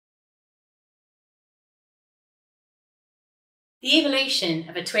The evolution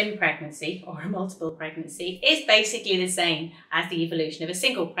of a twin pregnancy or a multiple pregnancy is basically the same as the evolution of a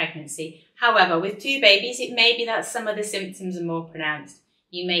single pregnancy. However, with two babies, it may be that some of the symptoms are more pronounced.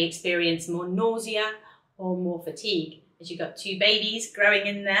 You may experience more nausea or more fatigue. As you've got two babies growing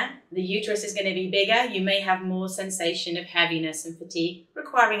in there, the uterus is going to be bigger. You may have more sensation of heaviness and fatigue,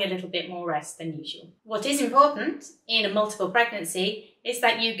 requiring a little bit more rest than usual. What is important in a multiple pregnancy is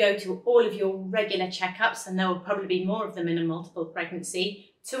that you go to all of your regular checkups, and there will probably be more of them in a multiple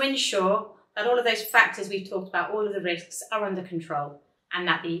pregnancy, to ensure that all of those factors we've talked about, all of the risks, are under control, and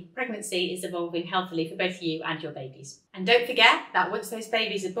that the pregnancy is evolving healthily for both you and your babies. And don't forget that once those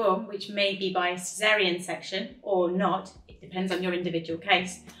babies are born, which may be by a cesarean section or not, it depends on your individual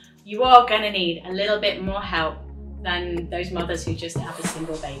case, you are going to need a little bit more help than those mothers who just have a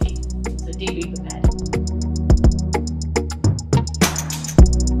single baby. So do be prepared.